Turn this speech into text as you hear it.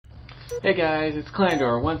Hey guys, it's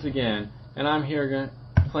Clandor once again, and I'm here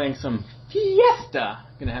playing some FIESTAAA.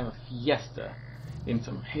 Gonna have a fiesta in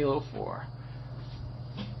some Halo 4.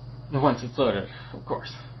 Once it's loaded, of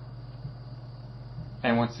course.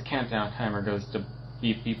 And once the countdown timer goes to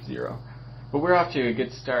beep beep 0. But we're off to a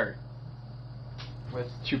good start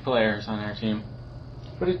with 2 players on our team.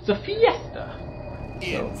 But it's a fiesta!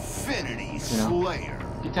 So, Infinity Slayer.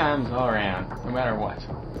 Good times all around, no matter what.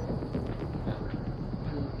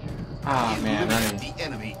 Ah man, running. The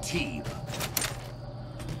enemy team.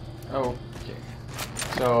 Okay.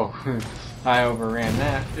 So I overran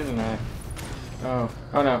that, didn't I? Oh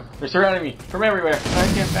no, they're surrounding me from everywhere.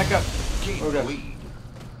 I can't back up. Gain Oh god. lead.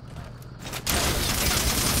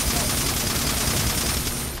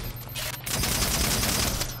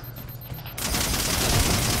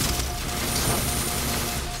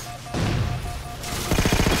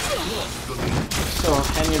 So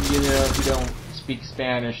any of you who don't speak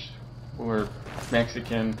Spanish or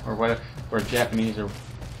Mexican or whatever, or Japanese or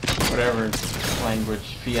whatever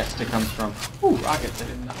language Fiesta comes from. Ooh, rockets! I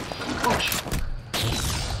did not. Ouch.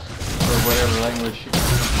 Or whatever language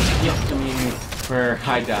Fiesta means where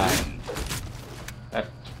I die. That's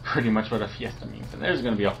pretty much what a Fiesta means, and there's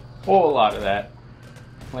going to be a whole lot of that,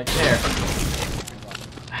 like there.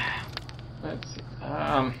 Let's see.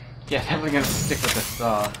 Yeah, definitely going to stick with the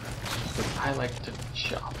saw, because I like to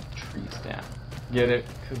chop trees down. Get it?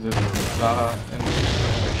 Because it's a saw and...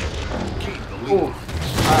 Ooh.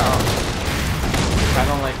 I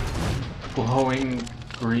don't like glowing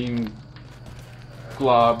green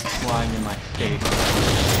globs flying in my face.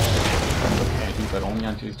 I do, but only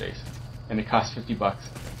on Tuesdays. And it costs $50.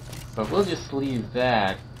 But we'll just leave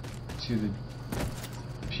that to the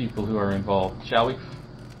people who are involved, shall we?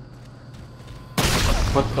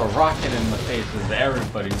 But the rocket in the face is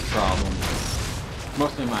everybody's problem.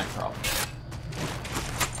 Mostly my problem.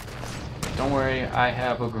 Don't worry, I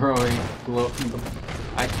have a growing glow.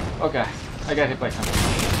 Okay, I got hit by something.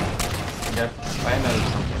 I got hit by another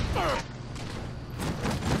something.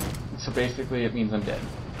 So basically, it means I'm dead.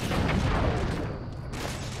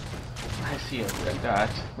 I see a red dot,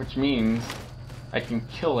 which means I can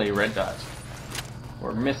kill a red dot.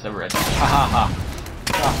 Or miss a red dot. Ha ha ha!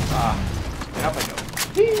 Ha ha! And up I go.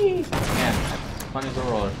 Whee! Man, that's as fun as a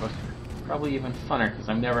roller coaster. Probably even funner, because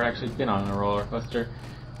I've never actually been on a roller coaster.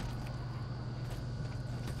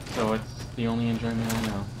 So it's the only enjoyment I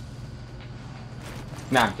know.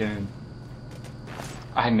 Nah, I'm kidding.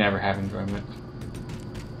 I never have enjoyment.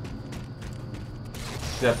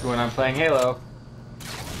 Except when I'm playing Halo.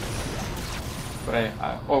 But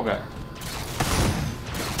I oh god.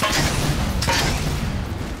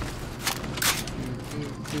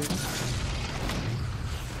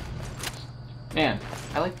 Man,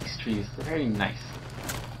 I like these trees. They're very nice.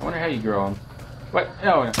 I wonder how you grow them. What?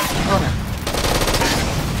 Oh no. Oh no.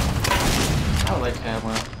 I would like to have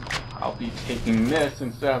one. I'll be taking this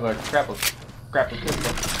instead of a grapple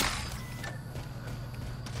pistol.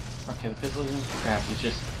 Okay, the pistol isn't crap, it's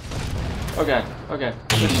just... Oh god, okay.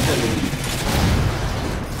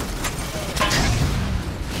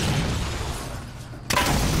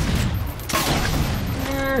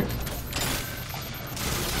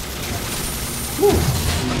 Woo!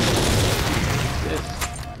 This.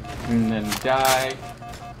 And then die.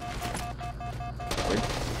 Wait.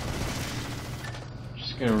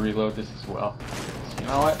 Just gonna reload this as well. You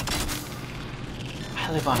know what?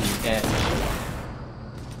 I live on the edge.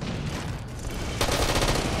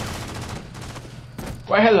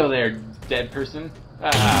 Why hello there, dead person.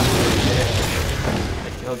 Ah, I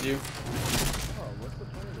killed you.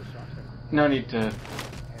 No need to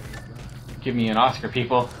give me an Oscar,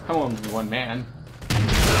 people. I'm only one man.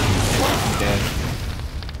 Dead.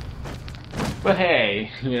 But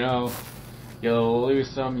hey, you know, you lose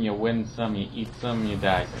some, you win some, you eat some, you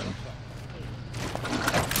die some.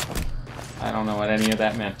 I don't know what any of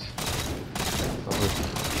that meant.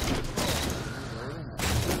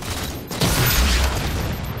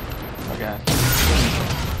 Oh god.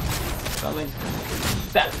 Something.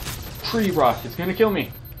 That tree rock is gonna kill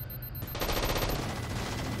me.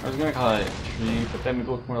 I was gonna call it a tree, but then it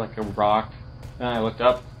looked more like a rock. Then I looked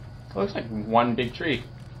up. It looks like one big tree.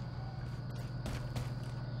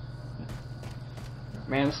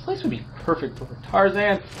 Man, this place would be perfect for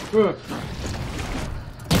Tarzan. Ugh.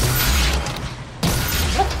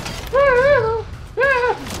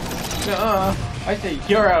 I say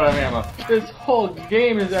you're out of ammo. This whole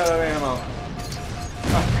game is out of ammo.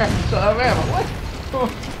 Oh crap, I'm still out of ammo. What? Oh,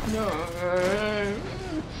 no.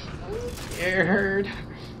 I'm scared.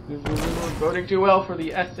 This isn't voting too well for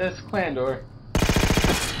the SS Clandor.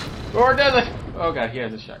 Or does it? Oh god, he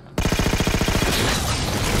has a shotgun.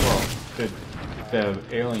 Whoa. the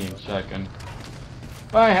alien shotgun.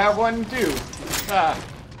 I have one too. Ah,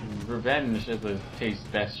 revenge is a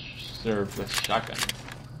taste best served with shotgun.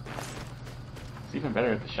 It's even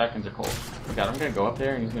better if the shotguns are cold. Oh god, I'm gonna go up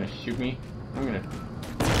there and he's gonna shoot me. I'm gonna.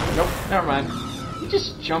 Nope, never mind. He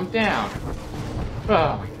just jumped down.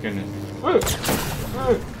 Oh my goodness. The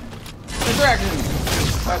dragon!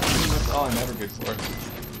 That's all I'm ever good for.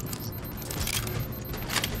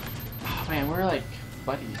 Oh man, we're like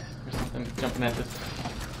buddies or something jumping at this.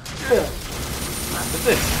 What's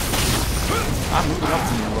this? I'm moving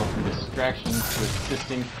up in the world from distractions to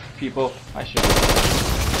assisting people. I should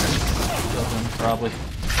kill them probably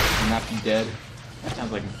and not be dead. That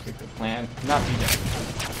sounds like a good plan. Not be dead.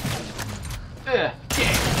 Yeah,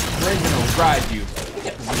 we're gonna ride you.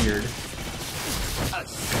 Get weird.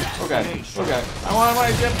 Oh god, oh god. I want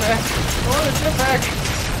my jetpack! I want a jetpack!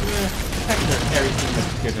 Heck, there's everything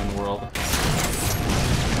that's good in the world.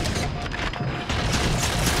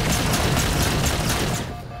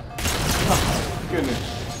 Oh, goodness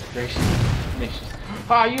gracious.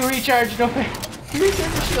 Ah, you recharge, no way! You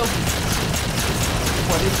recharge your shield!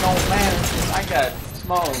 What is going man? I got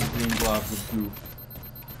small green blobs with goo.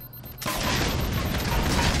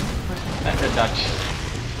 That's a Dutch.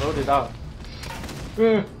 Load it up.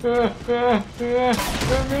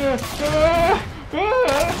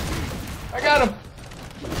 I got him!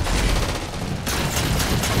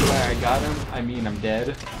 By I got him, I mean I'm dead.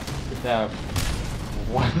 If that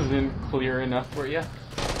wasn't clear enough for you.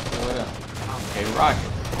 What up? Okay, rockets.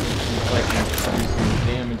 Looks like I'm doing some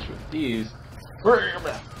damage with these. Oh.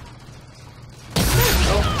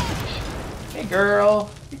 Hey girl!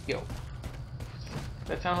 Yo.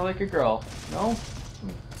 That sounded like a girl. No?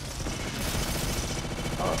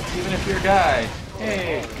 Oh, even if you're a guy.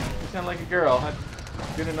 Hey, you sound like a girl. That's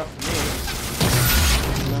good enough for me.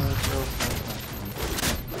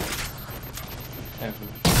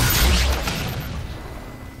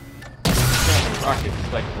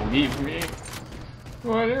 Rockets like to leave me.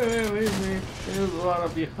 Why do they leave me? They just want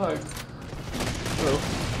to be hugged. Oh.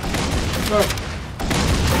 Oh.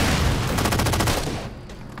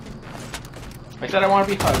 I said I want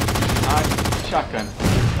to be hugged, not shotgun.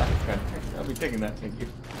 Shotgun. I'll be taking that, thank you.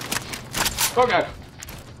 Oh god!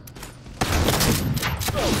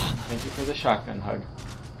 Thank you for the shotgun hug.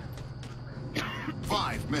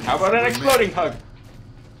 5 minutes. How about an exploding hug?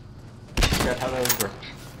 I forgot how that worked.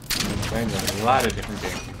 I'm playing a lot of different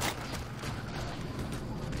games.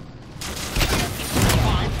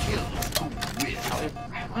 5 kills to win.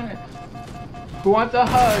 I want it. Who wants a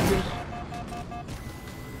hug?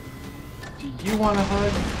 Do you want a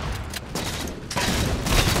hug?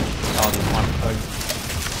 I'll just want a hug.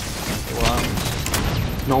 Well,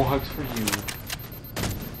 no hugs for you.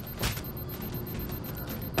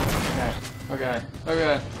 Oh god, oh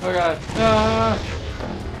god, oh god, ah!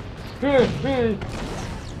 We're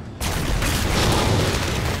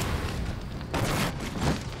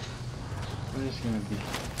just gonna be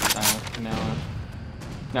silent from now on.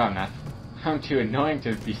 No, I'm not. I'm too annoying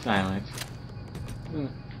to be silent.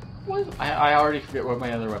 What? I already forget what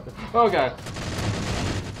my other weapon. Oh god.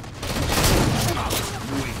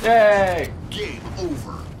 Yay! Game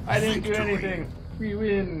over. I didn't do Victory. anything. We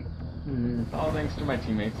win. All thanks to my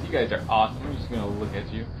teammates. You guys are awesome. I'm just gonna look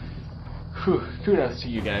at you. Whew. Kudos to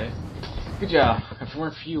you guys. Good job. If it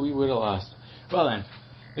weren't for you, we would have lost. Well then,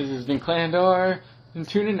 this has been Clandor, and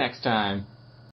tune in next time.